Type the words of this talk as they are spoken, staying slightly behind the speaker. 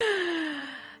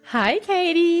Hi,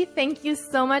 Katie. Thank you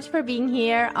so much for being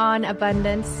here on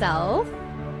Abundant Self.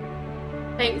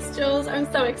 Thanks, Jules. I'm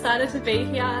so excited to be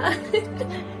here.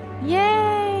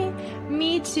 Yay!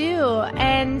 Me too.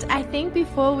 And I think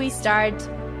before we start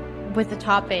with the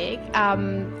topic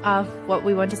of what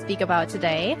we want to speak about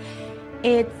today,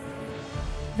 it's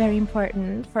very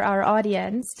important for our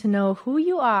audience to know who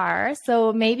you are.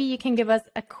 So maybe you can give us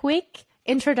a quick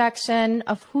introduction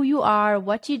of who you are,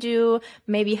 what you do,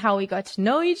 maybe how we got to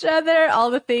know each other,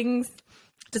 all the things.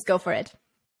 Just go for it.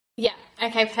 Yeah.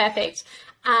 Okay, perfect.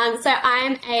 So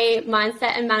I'm a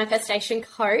mindset and manifestation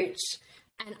coach,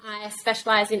 and I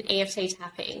specialize in EFT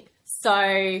tapping.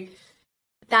 So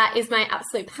that is my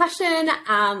absolute passion.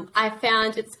 I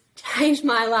found it's changed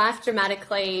my life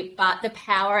dramatically, but the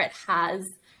power it has,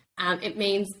 it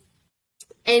means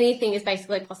anything is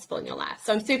basically possible in your life.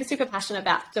 So I'm super, super passionate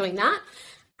about doing that.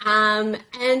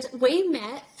 And we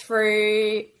met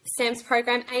through Sam's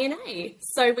program A&A.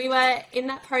 So we were in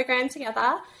that program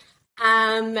together.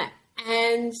 And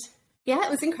yeah,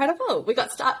 it was incredible. We got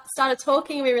started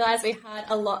talking. We realized we had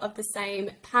a lot of the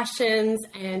same passions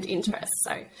and interests.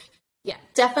 So yeah,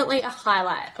 definitely a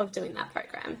highlight of doing that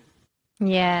program.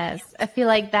 Yes. I feel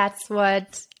like that's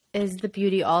what is the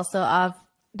beauty also of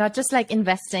not just like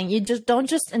investing. You just don't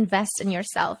just invest in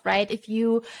yourself, right? If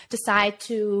you decide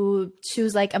to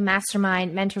choose like a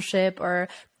mastermind mentorship or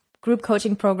group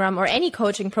coaching program or any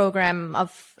coaching program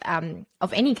of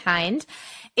any kind,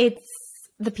 it's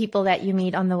the people that you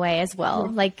meet on the way as well.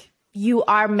 Mm-hmm. Like you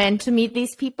are meant to meet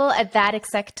these people at that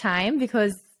exact time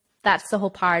because that's the whole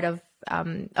part of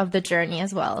the journey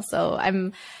as well. So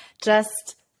I'm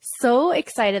just so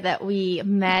excited that we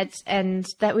met and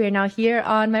that we are now here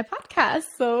on my podcast.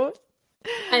 So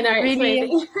I know,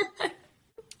 really,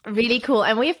 really cool.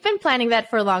 And we've been planning that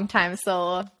for a long time.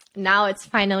 So now it's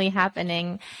finally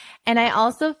happening. And I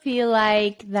also feel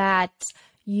like that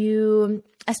you,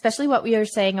 especially what we were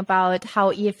saying about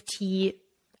how EFT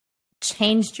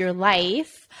changed your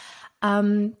life,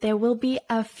 there will be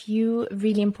a few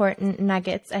really important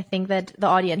nuggets I think that the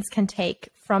audience can take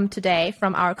from today,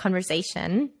 from our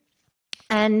conversation.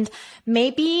 And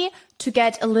maybe to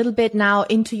get a little bit now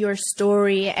into your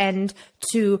story and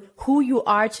to who you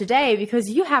are today, because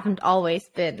you haven't always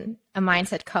been a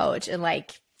mindset coach and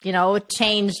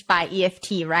changed by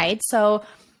EFT, right? So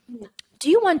do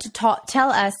you want to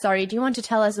tell us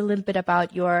a little bit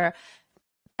about your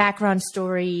background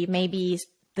story, maybe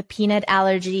the peanut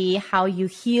allergy, how you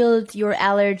healed your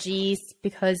allergies,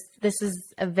 because this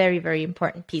is a very, very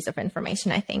important piece of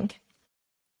information, I think.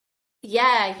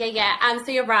 Yeah.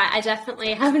 So you're right. I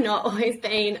definitely have not always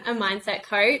been a mindset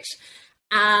coach.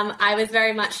 I was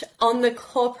very much on the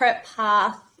corporate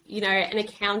path, an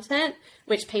accountant,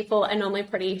 which people are normally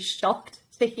pretty shocked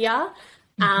to hear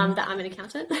that I'm an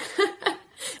accountant.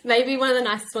 Maybe one of the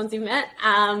nicest ones you've met.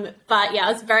 But yeah,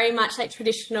 I was very much like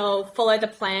traditional, follow the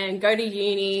plan, go to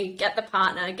uni, get the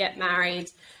partner, get married,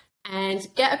 and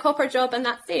get a corporate job, and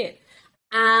that's it.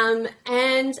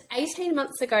 And 18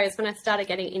 months ago is when I started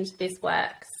getting into this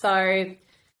work. So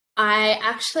I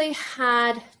actually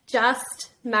had just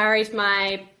married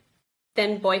my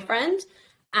then boyfriend.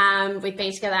 We'd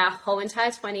been together our whole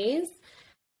entire 20s.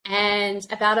 And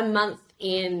about a month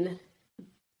in,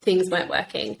 things weren't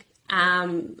working.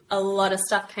 A lot of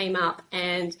stuff came up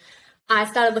and I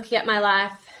started looking at my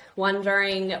life,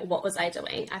 wondering what was I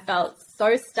doing. I felt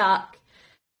so stuck.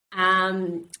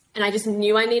 And I just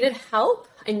knew I needed help.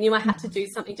 I knew I had to do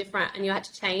something different. I knew I had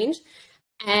to change.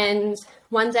 And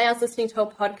one day I was listening to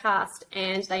a podcast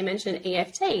and they mentioned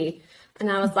EFT.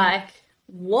 And I was like,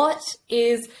 what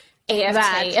is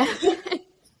EFT?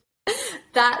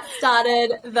 That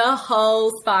started the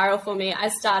whole spiral for me. I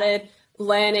started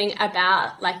learning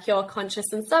about like your conscious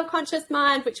and subconscious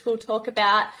mind, which we'll talk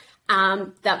about,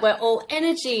 that we're all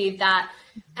energy, that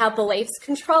our beliefs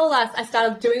control us. I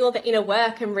started doing all the inner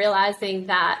work and realizing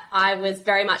that I was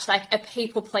very much like a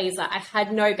people pleaser. I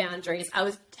had no boundaries. I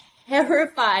was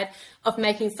terrified of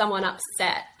making someone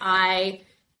upset. I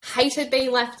hated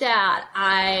being left out.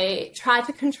 I tried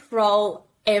to control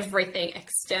everything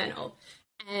external.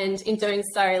 And in doing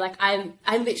so, like I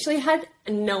literally had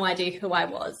no idea who I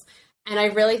was. And I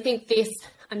really think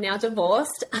I'm now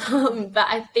divorced, but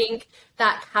I think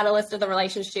that catalyst of the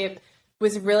relationship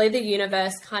was really the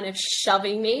universe kind of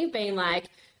shoving me, being like,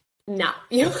 nah,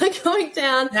 you're going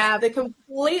down the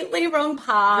completely wrong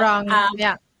path.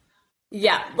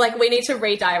 Yeah, like we need to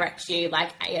redirect you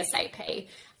like ASAP.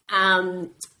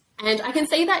 And I can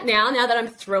see that now that I'm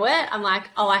through it, I'm like,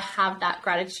 oh, I have that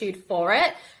gratitude for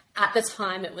it. At the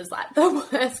time, it was like the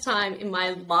worst time in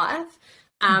my life.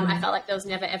 I felt like there was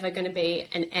never, ever going to be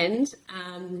an end.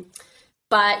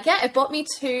 But yeah, it brought me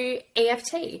to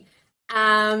EFT.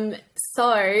 So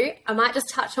I might just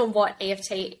touch on what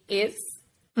EFT is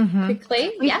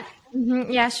quickly. Yeah.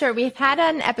 Yeah, sure. We've had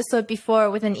an episode before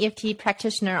with an EFT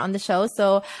practitioner on the show,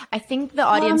 so I think the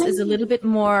audience is a little bit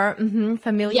more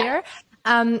familiar.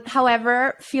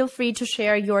 However, feel free to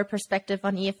share your perspective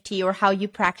on EFT or how you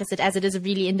practice it, as it is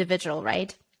really individual,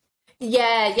 right?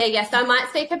 Yeah. So I might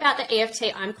speak about the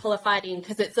EFT I'm qualified in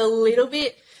because it's a little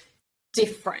bit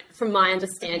different from my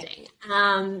understanding.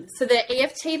 So the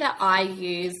EFT that I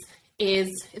use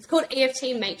it's called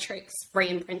EFT matrix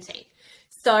re-imprinting.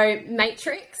 So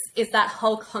matrix is that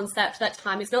whole concept that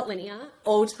time is not linear.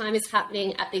 All time is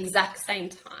happening at the exact same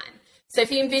time. So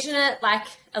if you envision it like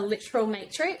a literal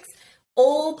matrix,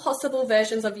 all possible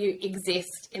versions of you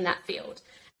exist in that field.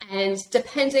 And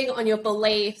depending on your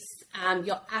beliefs,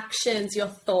 your actions, your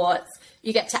thoughts,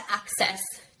 you get to access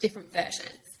different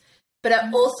versions. But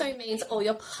it also means all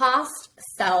your past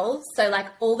selves, so like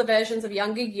all the versions of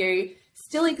younger you,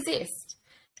 still exist.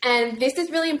 And this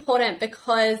is really important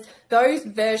because those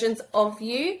versions of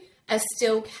you are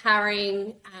still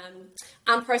carrying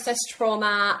unprocessed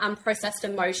trauma, unprocessed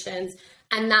emotions,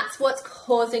 and that's what's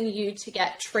causing you to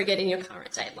get triggered in your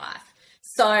current day life.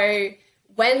 So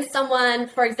when someone,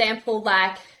 for example,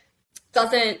 like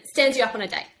stands you up on a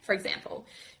date, for example,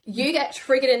 you get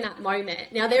triggered in that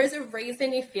moment. Now, there is a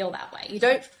reason you feel that way. You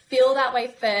don't feel that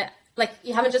way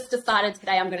you haven't just decided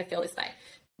today I'm going to feel this way.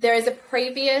 There is a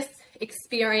previous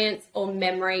experience or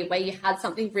memory where you had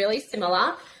something really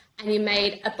similar and you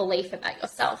made a belief about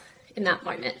yourself in that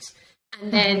moment.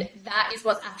 And then that is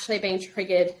what's actually being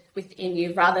triggered within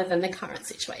you rather than the current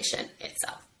situation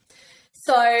itself.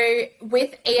 So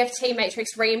with EFT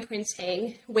matrix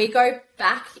re-imprinting, we go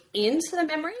back into the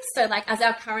memory. So like as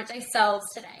our current day selves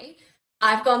today,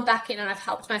 I've gone back in and I've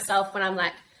helped myself when I'm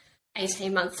like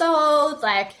 18 months old,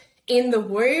 like in the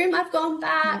womb, I've gone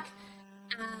back.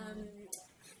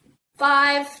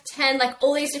 5, 10, like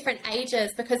all these different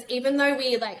ages, because even though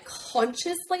we like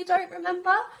consciously don't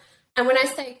remember, and when I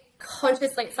say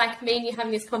consciously, it's like me and you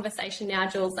having this conversation now,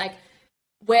 Jules, like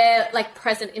we're like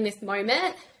present in this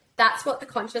moment. That's what the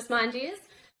conscious mind is.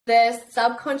 The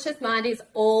subconscious mind is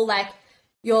all like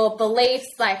your beliefs,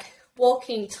 like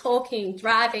walking, talking,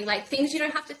 driving, like things you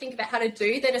don't have to think about how to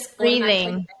do. They're just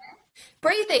breathing.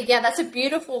 Breathing, yeah, that's a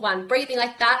beautiful one. Breathing,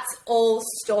 like that's all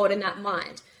stored in that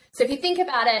mind. So if you think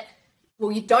about it,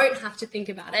 well, you don't have to think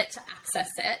about it to access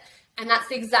it. And that's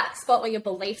the exact spot where your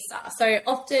beliefs are. So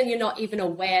often you're not even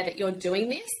aware that you're doing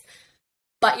this,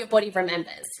 but your body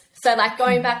remembers. So like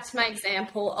going back to my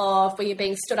example of when you're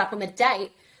being stood up on the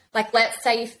date, like let's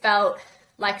say you felt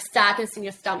like sadness in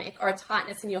your stomach or a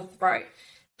tightness in your throat.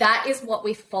 That is what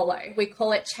we follow. We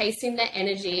call it chasing the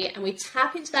energy, and we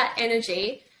tap into that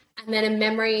energy and then a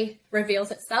memory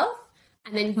reveals itself.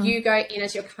 And then you go in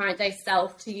as your current day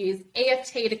self to use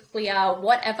EFT to clear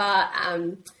whatever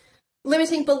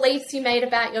limiting beliefs you made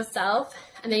about yourself.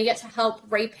 And then you get to help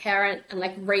reparent and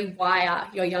like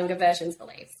rewire your younger version's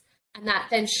beliefs. And that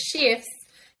then shifts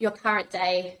your current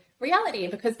day reality,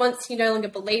 because once you no longer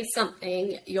believe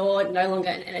something, you're no longer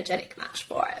an energetic match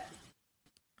for it.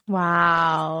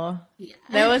 Wow. Yeah.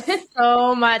 There was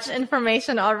so much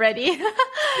information already.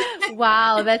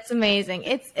 Wow, that's amazing.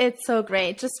 It's so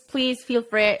great. Just please feel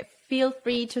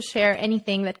free to share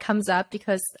anything that comes up,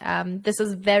 because this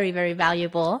is very, very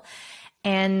valuable.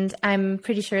 And I'm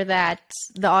pretty sure that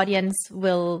the audience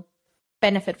will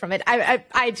benefit from it.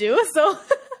 I do. So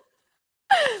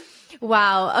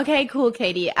wow. Okay, cool,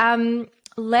 Katie.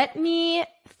 Let me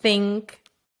think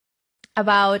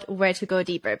about where to go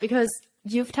deeper, because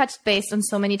you've touched base on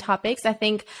so many topics. I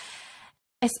think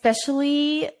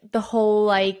especially the whole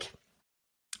like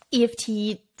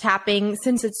EFT tapping,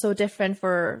 since it's so different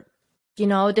for,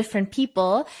 different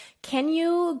people. Can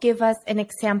you give us an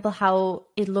example how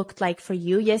it looked like for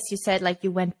you? Yes, you said like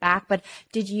you went back, but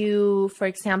did you, for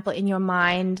example, in your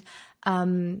mind,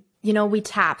 we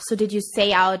tap. So did you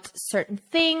say out certain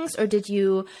things, or did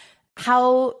you,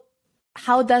 how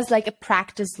does like a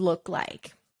practice look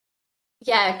like?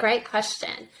 Yeah, great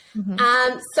question.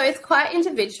 So it's quite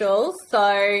individual.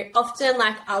 So often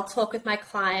like I'll talk with my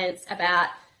clients about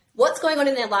what's going on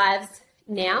in their lives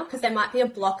now, because there might be a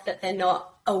block that they're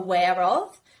not aware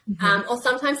of. Or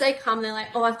sometimes they come and they're like,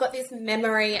 oh, I've got this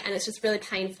memory and it's just really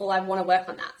painful. I want to work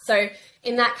on that. So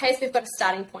in that case, we've got a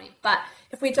starting point. But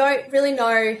if we don't really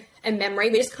know a memory,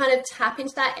 we just kind of tap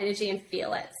into that energy and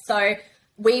feel it. So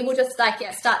we will just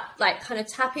start like kind of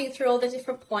tapping through all the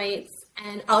different points.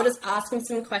 And I'll just ask them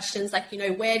some questions like,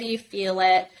 where do you feel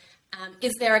it?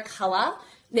 Is there a color?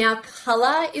 Now,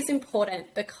 color is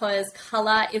important because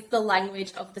color is the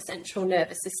language of the central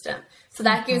nervous system. So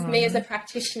that gives me as a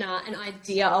practitioner an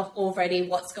idea of already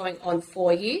what's going on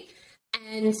for you.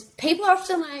 And people are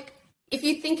often like, if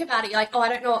you think about it, you're like, oh, I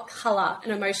don't know what color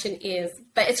an emotion is,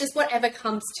 but it's just whatever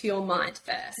comes to your mind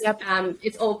first. Yep.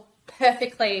 It's all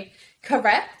perfectly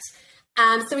correct.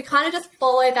 So we kind of just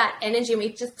follow that energy and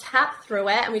we just tap through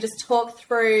it and we just talk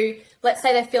through, let's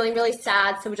say they're feeling really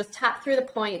sad. So we just tap through the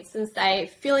points and say,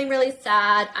 feeling really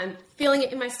sad. I'm feeling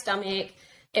it in my stomach.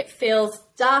 It feels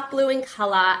dark blue in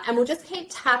color. And we'll just keep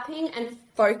tapping and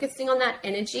focusing on that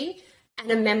energy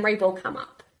and a memory will come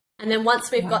up. And then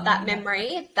once we've got that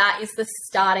memory, that is the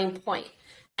starting point.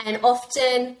 And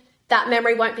often that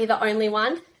memory won't be the only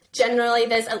one. Generally,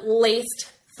 there's at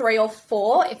least 3 or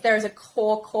 4 if there is a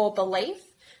core belief.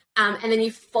 And then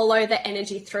you follow the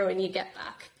energy through and you get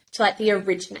back to like the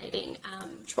originating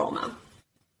trauma.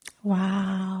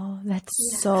 Wow,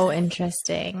 that's so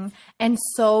interesting and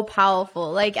so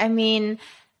powerful. Like, I mean,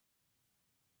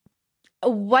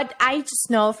 what I just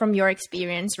know from your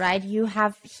experience, right? You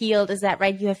have healed, is that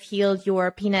right? You have healed your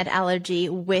peanut allergy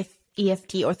with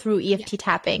EFT or through EFT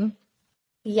tapping.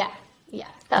 Yeah.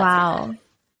 That's wow. Right.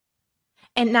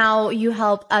 And now you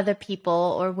help other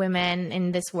people or women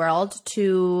in this world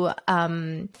to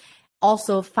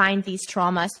also find these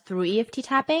traumas through EFT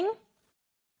tapping?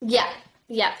 Yeah,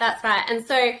 that's right. And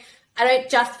so I don't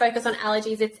just focus on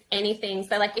allergies, it's anything.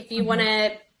 So like if you want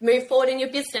to move forward in your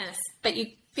business, but you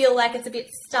feel like it's a bit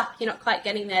stuck, you're not quite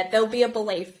getting there, there'll be a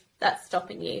belief that's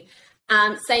stopping you.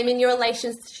 Same in your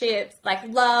relationships, like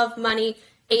love, money.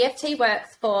 EFT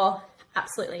works for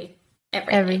absolutely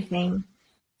everything.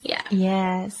 Yeah.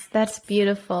 Yes, that's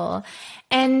beautiful.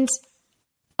 And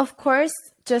of course,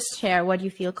 just share what you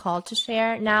feel called to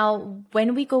share. Now,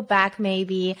 when we go back,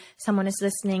 maybe someone is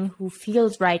listening who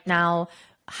feels right now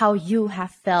how you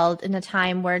have felt in a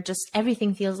time where just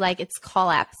everything feels like it's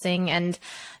collapsing. And,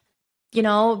 you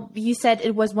know, you said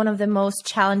it was one of the most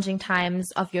challenging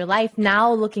times of your life.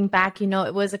 Now, looking back, you know,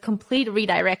 it was a complete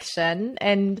redirection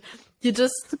and you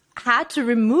just had to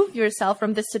remove yourself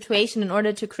from this situation in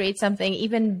order to create something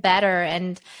even better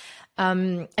and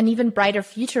an even brighter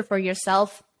future for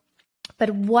yourself. But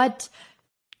what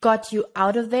got you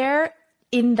out of there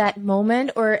in that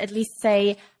moment, or at least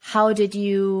say, how did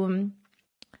you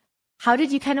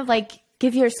kind of like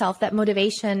give yourself that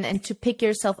motivation and to pick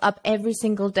yourself up every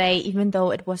single day, even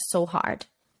though it was so hard?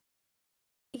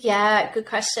 Yeah, good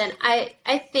question. I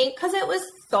think because it was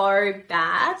so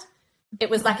bad, it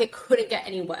was like it couldn't get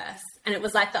any worse. And it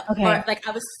was like like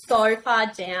I was so far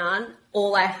down,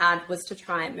 all I had was to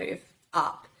try and move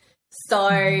up. So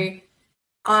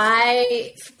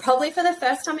I probably for the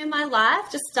first time in my life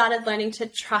just started learning to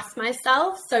trust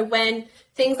myself. So when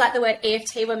things like the word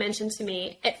EFT were mentioned to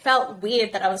me, it felt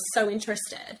weird that I was so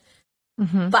interested.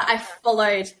 But I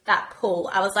followed that pull.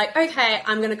 I was like, okay,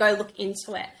 I'm going to go look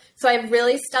into it. So I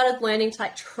really started learning to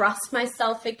like trust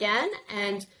myself again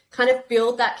and kind of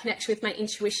build that connection with my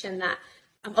intuition that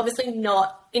I'm obviously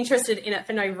not interested in it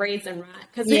for no reason, right?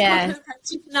 Because I'm a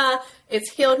practitioner, it's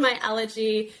healed my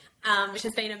allergy, which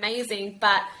has been amazing.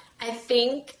 But I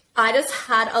think I just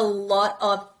had a lot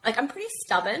of, like, I'm pretty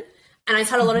stubborn and I just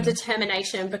had a lot of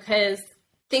determination because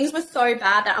things were so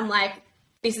bad that I'm like,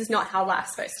 this is not how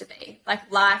life's supposed to be.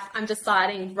 Like life, I'm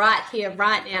deciding right here,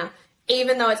 right now,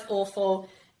 even though it's awful,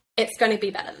 it's going to be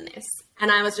better than this.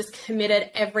 And I was just committed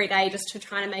every day just to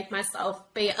trying to make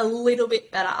myself be a little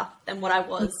bit better than what I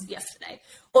was yesterday.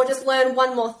 Or just learn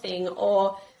one more thing.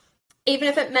 Or even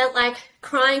if it meant like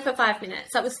crying for 5 minutes,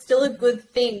 that was still a good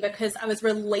thing because I was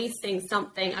releasing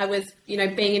something. I was, you know,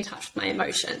 being in touch with my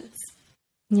emotions.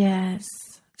 Yes.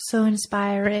 So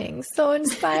inspiring. So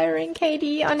inspiring,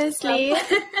 Katie, honestly.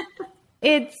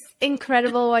 It's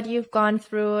incredible what you've gone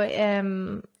through.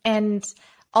 And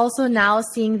also now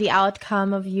seeing the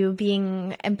outcome of you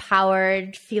being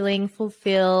empowered, feeling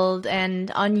fulfilled,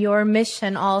 and on your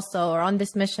mission also, or on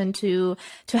this mission to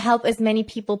help as many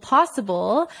people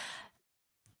possible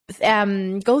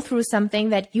go through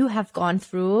something that you have gone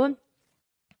through.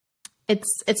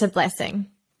 It's a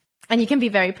blessing. And you can be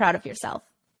very proud of yourself.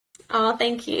 Oh,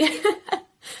 thank you.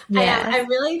 I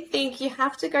really think you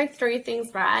have to go through things,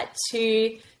 right,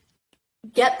 to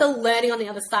get the learning on the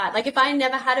other side. Like if I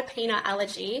never had a peanut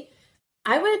allergy,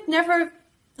 I would never,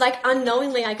 like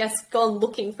unknowingly, I guess, gone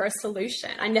looking for a solution.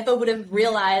 I never would have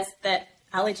realized that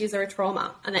allergies are a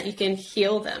trauma and that you can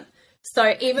heal them.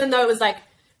 So even though it was like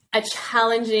a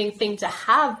challenging thing to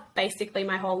have basically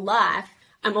my whole life,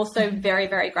 I'm also very,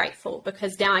 very grateful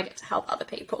because now I get to help other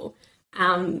people.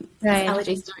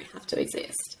 Allergies don't have to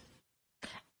exist.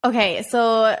 Okay,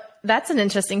 so that's an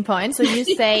interesting point. So you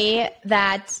say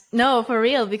that, no, for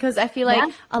real, because I feel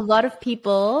like a lot of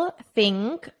people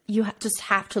think you just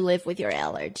have to live with your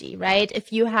allergy, right?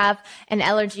 If you have an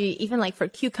allergy, even like for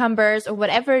cucumbers or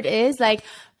whatever it is, like,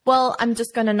 well, I'm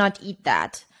just going to not eat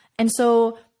that. And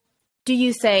so do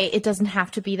you say it doesn't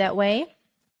have to be that way?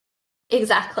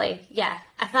 Exactly. Yeah.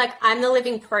 I feel like I'm the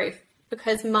living proof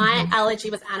because my allergy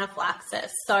was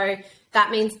anaphylaxis. So that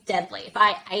means deadly. If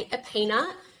I ate a peanut,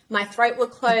 my throat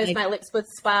would close, my lips would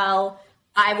swell.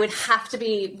 I would have to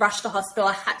be rushed to hospital.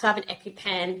 I had to have an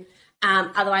EpiPen.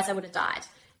 Otherwise I would have died.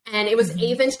 And it was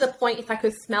even to the point if I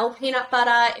could smell peanut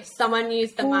butter, if someone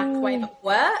used the microwave at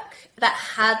work that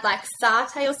had like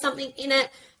satay or something in it,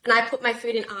 and I put my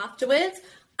food in afterwards,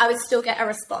 I would still get a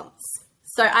response.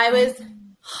 So I was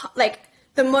like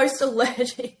the most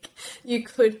allergic you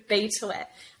could be to it.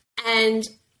 And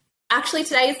actually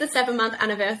today is the 7-month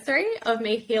anniversary of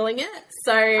me healing it.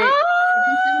 So happy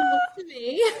 7 months to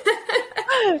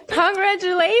me.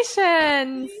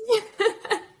 Congratulations.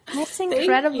 That's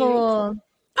incredible.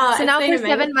 So now for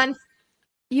 7 months,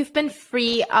 you've been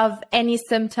free of any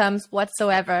symptoms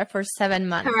whatsoever for 7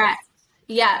 months. Correct.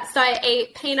 Yeah. So I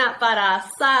eat peanut butter,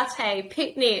 satay,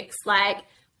 picnics, like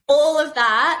all of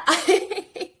that.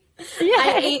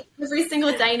 I eat every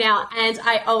single day now, and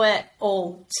I owe it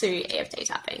all to EFT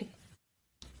tapping.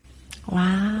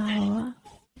 Wow.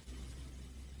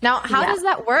 Now, how does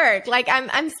that work? Like,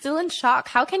 I'm still in shock.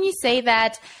 How can you say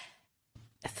that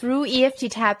through EFT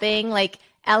tapping, like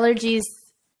allergies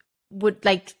would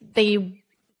like they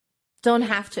don't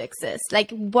have to exist?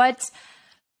 Like, what?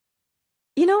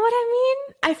 You know what I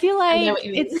mean? I feel like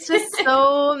it's just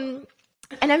so.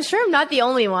 And I'm sure I'm not the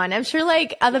only one. I'm sure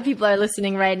like other people are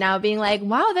listening right now being like,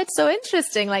 wow, that's so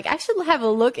interesting. Like I should have a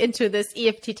look into this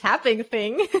EFT tapping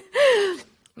thing.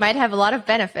 Might have a lot of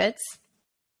benefits.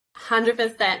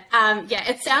 100%. Yeah,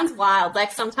 it sounds wild.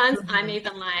 Like sometimes I'm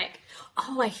even like,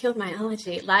 oh, I healed my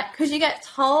allergy. Like, because you get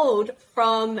told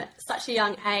from such a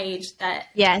young age that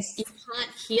you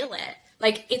can't heal it.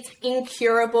 Like it's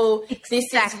incurable. This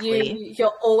is you.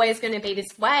 You're always going to be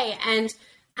this way. And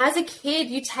as a kid,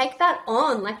 you take that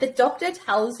on. Like the doctor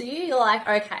tells you, you're like,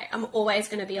 okay, I'm always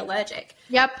going to be allergic.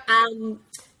 Yep.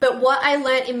 But what I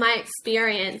learned in my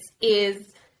experience is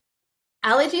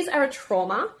allergies are a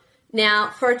trauma. Now,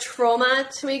 for a trauma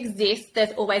to exist,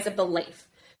 there's always a belief.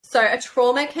 So a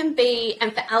trauma can be,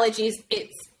 and for allergies,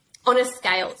 it's on a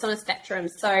scale, it's on a spectrum.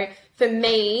 So for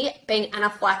me, being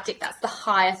anaphylactic, that's the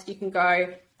highest you can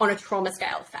go on a trauma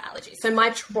scale for allergies. So my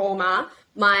trauma,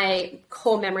 my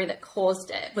core memory that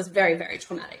caused it was very, very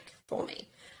traumatic for me.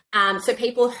 So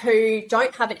people who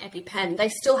don't have an EpiPen, they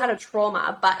still had a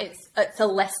trauma, but it's a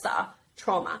lesser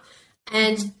trauma.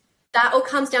 And that all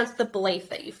comes down to the belief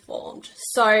that you formed.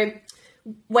 So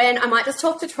when I might just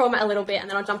talk to trauma a little bit and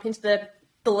then I'll jump into the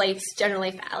beliefs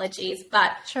generally for allergies,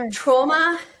 but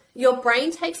trauma, your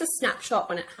brain takes a snapshot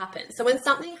when it happens. So when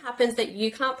something happens that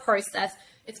you can't process,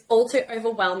 it's all too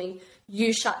overwhelming,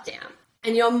 you shut down.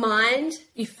 And your mind,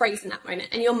 you freeze in that moment.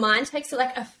 And your mind takes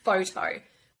like a photo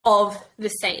of the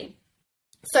scene.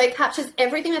 So it captures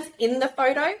everything that's in the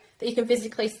photo that you can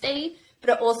physically see, but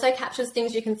it also captures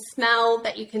things you can smell,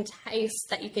 that you can taste,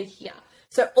 that you can hear.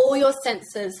 So all your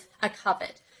senses are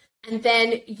covered. And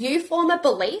then you form a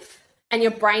belief and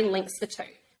your brain links the two.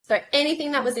 So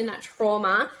anything that was in that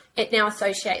trauma, it now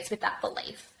associates with that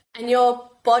belief. And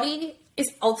your body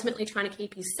is ultimately trying to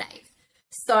keep you safe.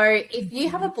 So if you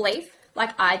have a belief,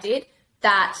 like I did,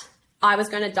 that I was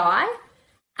going to die,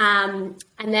 and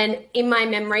then in my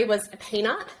memory was a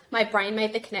peanut, my brain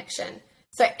made the connection.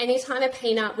 So anytime a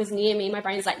peanut was near me, my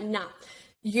brain's like, nah,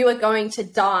 you are going to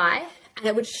die. And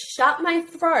it would shut my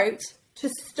throat to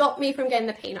stop me from getting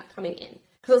the peanut coming in.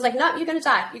 Because I was like, no, you're going to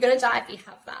die. You're going to die if you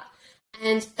have that.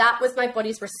 And that was my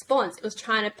body's response. It was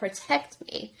trying to protect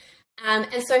me. And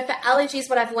so for allergies,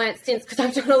 what I've learned since, because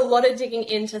I've done a lot of digging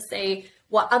in to see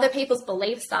what other people's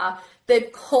beliefs are, the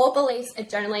core beliefs are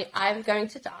generally, I'm going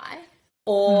to die,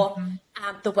 or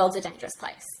the world's a dangerous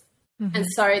place. And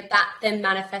so that then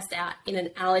manifests out in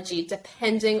an allergy,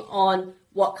 depending on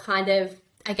what kind of,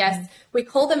 I guess, we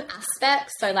call them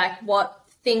aspects. So like what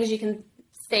things you can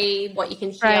see, what you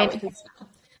can hear, what you can smell.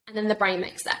 And then the brain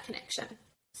makes that connection.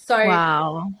 So I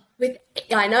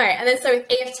know. And then so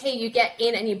with EFT, you get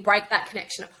in and you break that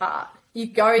connection apart. You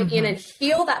go in and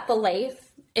heal that belief.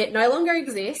 It no longer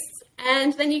exists.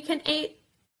 And then you can eat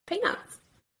peanuts.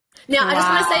 Now, I just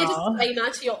want to say a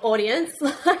disclaimer to your audience,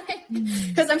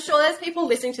 because I'm sure there's people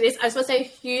listening to this. I just want to say a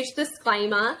huge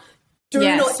disclaimer. Do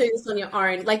not do this on your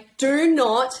own. Like, do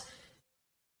not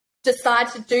decide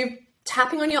to do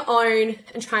tapping on your own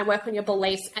and try and work on your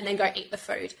beliefs and then go eat the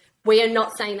food. We are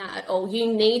not saying that at all.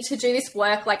 You need to do this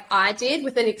work like I did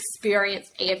with an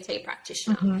experienced EFT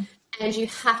practitioner. And you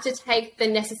have to take the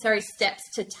necessary steps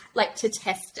to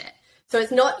test it. So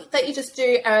it's not that you just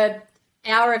do an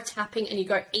hour of tapping and you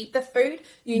go eat the food.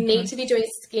 You need to be doing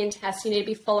skin tests. You need to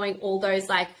be following all those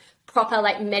like proper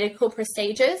like medical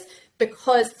procedures,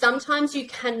 because sometimes you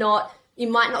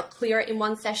might not clear it in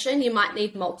one session. You might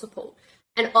need multiple.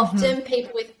 And often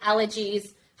people with allergies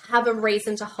have a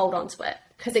reason to hold on to it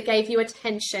because it gave you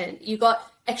attention. You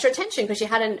got extra attention because you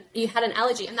had an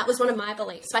allergy. And that was one of my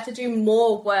beliefs. So I had to do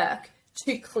more work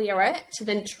to clear it to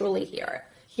then truly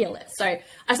heal it. So I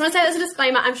just want to say that as a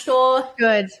disclaimer. I'm sure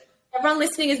everyone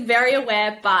listening is very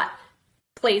aware, but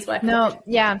please work. No,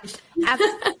 yeah.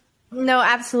 No,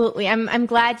 absolutely. I'm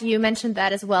glad you mentioned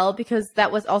that as well, because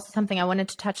that was also something I wanted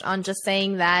to touch on, just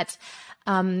saying that,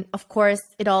 of course,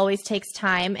 it always takes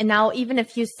time. And now, even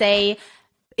if you say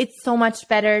it's so much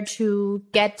better to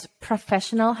get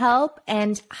professional help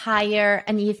and hire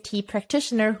an EFT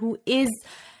practitioner who is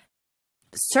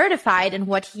certified in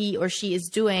what he or she is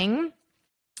doing,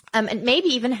 and maybe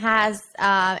even has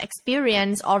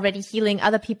experience already healing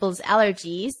other people's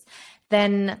allergies,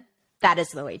 then that is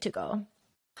the way to go.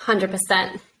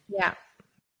 100%. Yeah.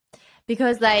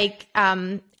 Because like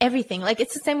everything, like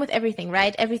it's the same with everything,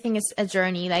 right? Everything is a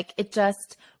journey. Like it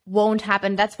just won't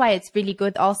happen. That's why it's really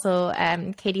good also,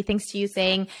 Katie, thanks to you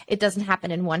saying it doesn't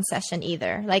happen in one session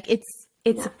either. Like it's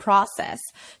a process.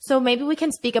 So maybe we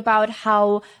can speak about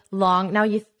how long, now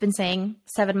you've been saying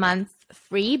 7 months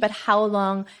free, but how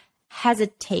long has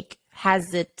it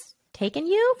taken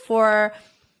you for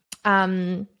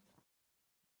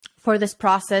this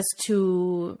process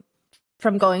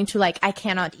from going to like, I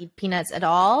cannot eat peanuts at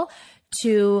all,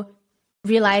 to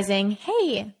realizing,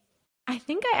 hey, I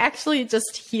think I actually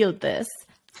just healed this?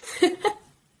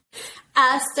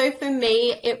 So for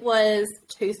me, it was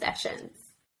 2 sessions.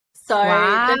 So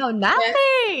wow,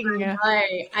 nothing.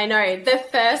 I know. The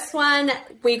first one,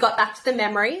 we got back to the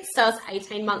memory. So I was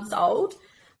 18 months old,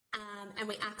 and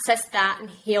we accessed that and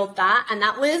healed that. And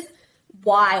that was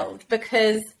wild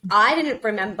because I didn't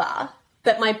remember,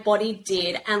 but my body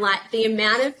did. And like the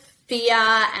amount of fear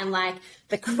and like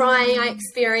the crying I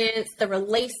experienced, the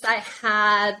release I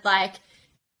had, like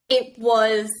it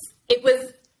was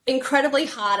incredibly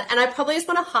hard. And I probably just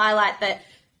want to highlight that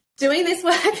doing this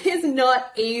work is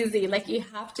not easy. Like you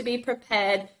have to be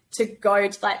prepared to go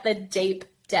to like the deep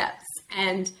depths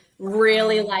and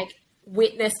really like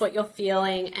witness what you're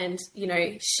feeling and, you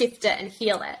know, shift it and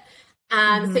heal it.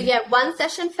 So yeah, 1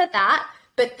 session for that,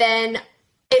 but then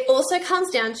it also comes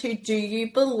down to, do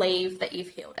you believe that you've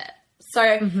healed it? So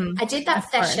I did that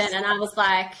session and I was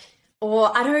like,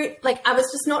 I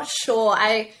was just not sure.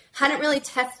 I hadn't really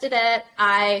tested it.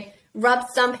 I rubbed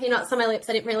some peanuts on my lips.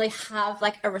 I didn't really have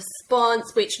like a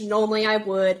response, which normally I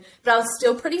would, but I was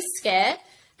still pretty scared.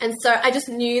 And so I just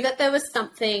knew that there was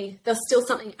still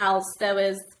something else.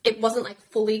 It wasn't like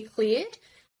fully cleared.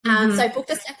 So I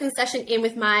booked a second session in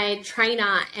with my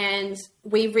trainer, and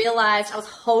we realized I was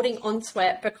holding onto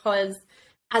it because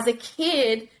as a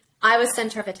kid, I was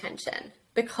center of attention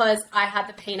because I had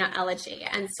the peanut allergy.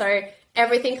 And so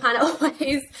everything kind of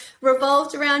always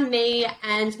revolved around me,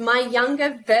 and my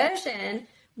younger version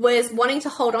was wanting to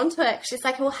hold on to it. She's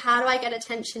like, well, how do I get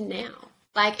attention now?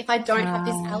 Like, if I don't have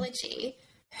this allergy,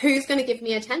 who's going to give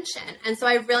me attention? And so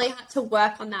I really had to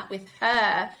work on that with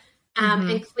her.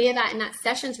 And clear that in that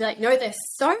session to be like, no, there's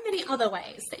so many other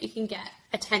ways that you can get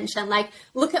attention. Like,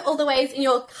 look at all the ways in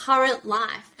your current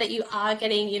life that you are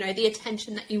getting, you know, the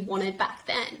attention that you wanted back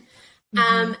then.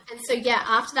 And so, yeah,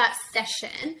 after that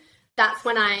session, that's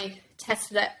when I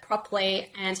tested it properly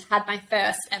and had my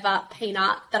first ever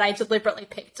peanut that I deliberately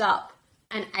picked up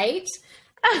and ate.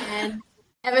 And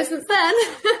ever since then.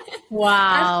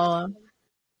 Wow.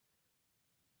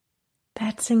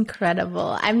 That's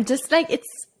incredible. I'm just like,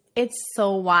 it's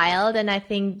so wild. And I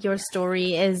think your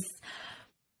story is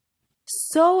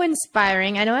so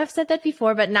inspiring. I know I've said that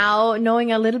before, but now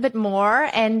knowing a little bit more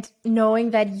and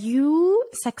knowing that you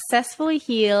successfully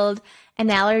healed an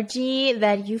allergy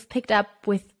that you've picked up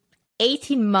with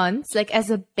 18 months, like as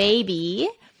a baby,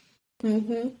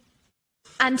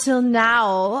 until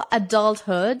now,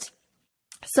 adulthood.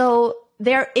 So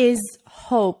there is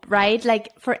hope, right? Like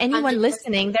for anyone 100%.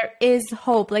 Listening, there is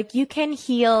hope. Like you can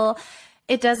heal.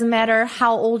 It doesn't matter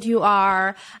how old you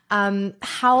are,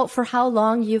 for how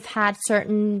long you've had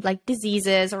certain like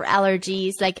diseases or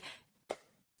allergies. Like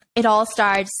it all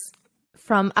starts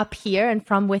from up here and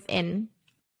from within.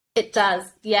 It does.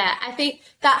 Yeah. I think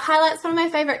that highlights one of my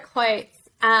favorite quotes.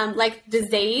 Like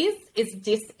disease is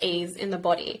dis-ease in the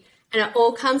body. And it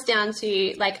all comes down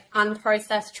to like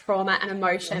unprocessed trauma and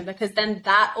emotion, because then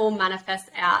that all manifests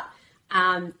out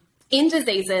in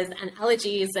diseases and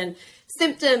allergies and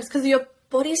symptoms, because your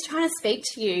body's trying to speak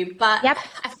to you. But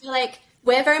I feel like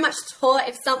we're very much taught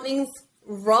if something's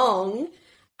wrong,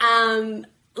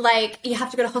 like you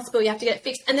have to go to hospital, you have to get it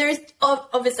fixed. And there is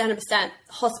obviously 100%,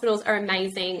 hospitals are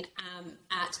amazing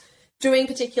at doing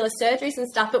particular surgeries and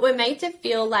stuff, but we're made to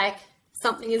feel like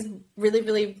something is really,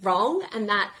 really wrong and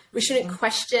that we shouldn't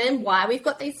question why we've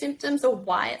got these symptoms or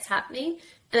why it's happening.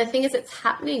 And the thing is, it's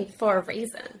happening for a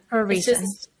reason. It's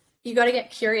just, you got to get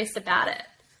curious about it.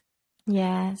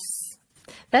 Yes.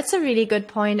 That's a really good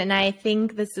point. And I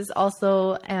think this is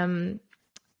also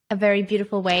a very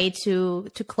beautiful way to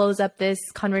close up this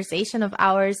conversation of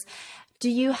ours. Do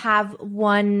you have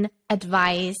one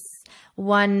advice,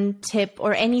 one tip,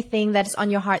 or anything that is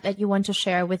on your heart that you want to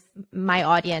share with my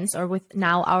audience or with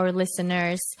now our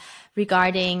listeners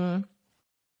regarding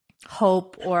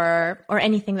hope or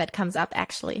anything that comes up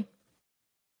actually?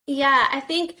 Yeah, I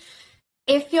think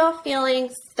if you're feeling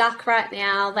stuck right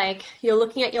now, like you're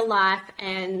looking at your life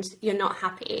and you're not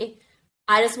happy,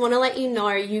 I just want to let you know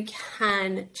you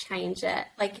can change it.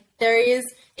 Like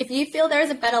if you feel there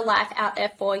is a better life out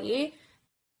there for you,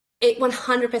 it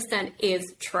 100%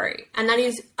 is true. And that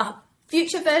is a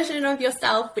future version of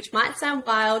yourself, which might sound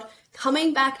wild,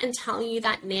 coming back and telling you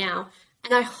that now.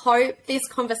 And I hope this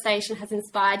conversation has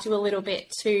inspired you a little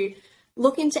bit to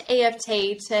look into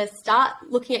EFT, to start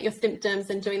looking at your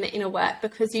symptoms and doing the inner work,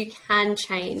 because you can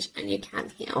change and you can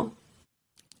heal.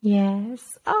 Yes.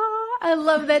 Oh, I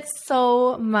love that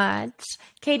so much.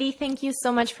 Katie, thank you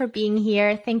so much for being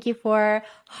here. Thank you for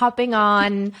hopping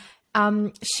on,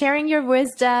 sharing your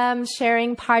wisdom,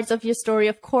 sharing parts of your story.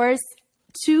 Of course,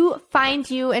 to find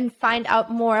you and find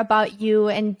out more about you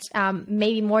and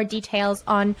maybe more details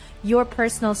on your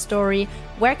personal story,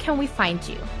 where can we find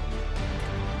you?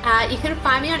 You can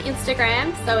find me on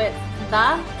Instagram. So it's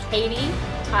the Katie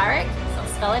Tyrek. So I'll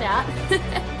spell it out.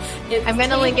 I'm going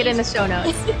to link it in the show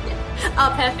notes.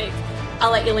 Oh, perfect. I'll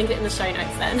let you link it in the show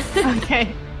notes then.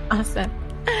 Okay. Awesome.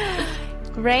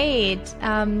 Great.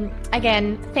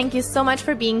 Again, thank you so much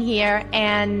for being here,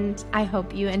 and I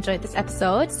hope you enjoyed this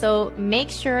episode. So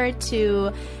make sure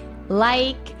to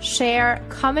like, share,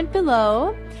 comment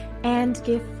below, and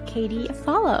give Katie a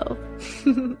follow.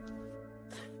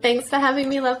 Thanks for having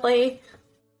me, lovely.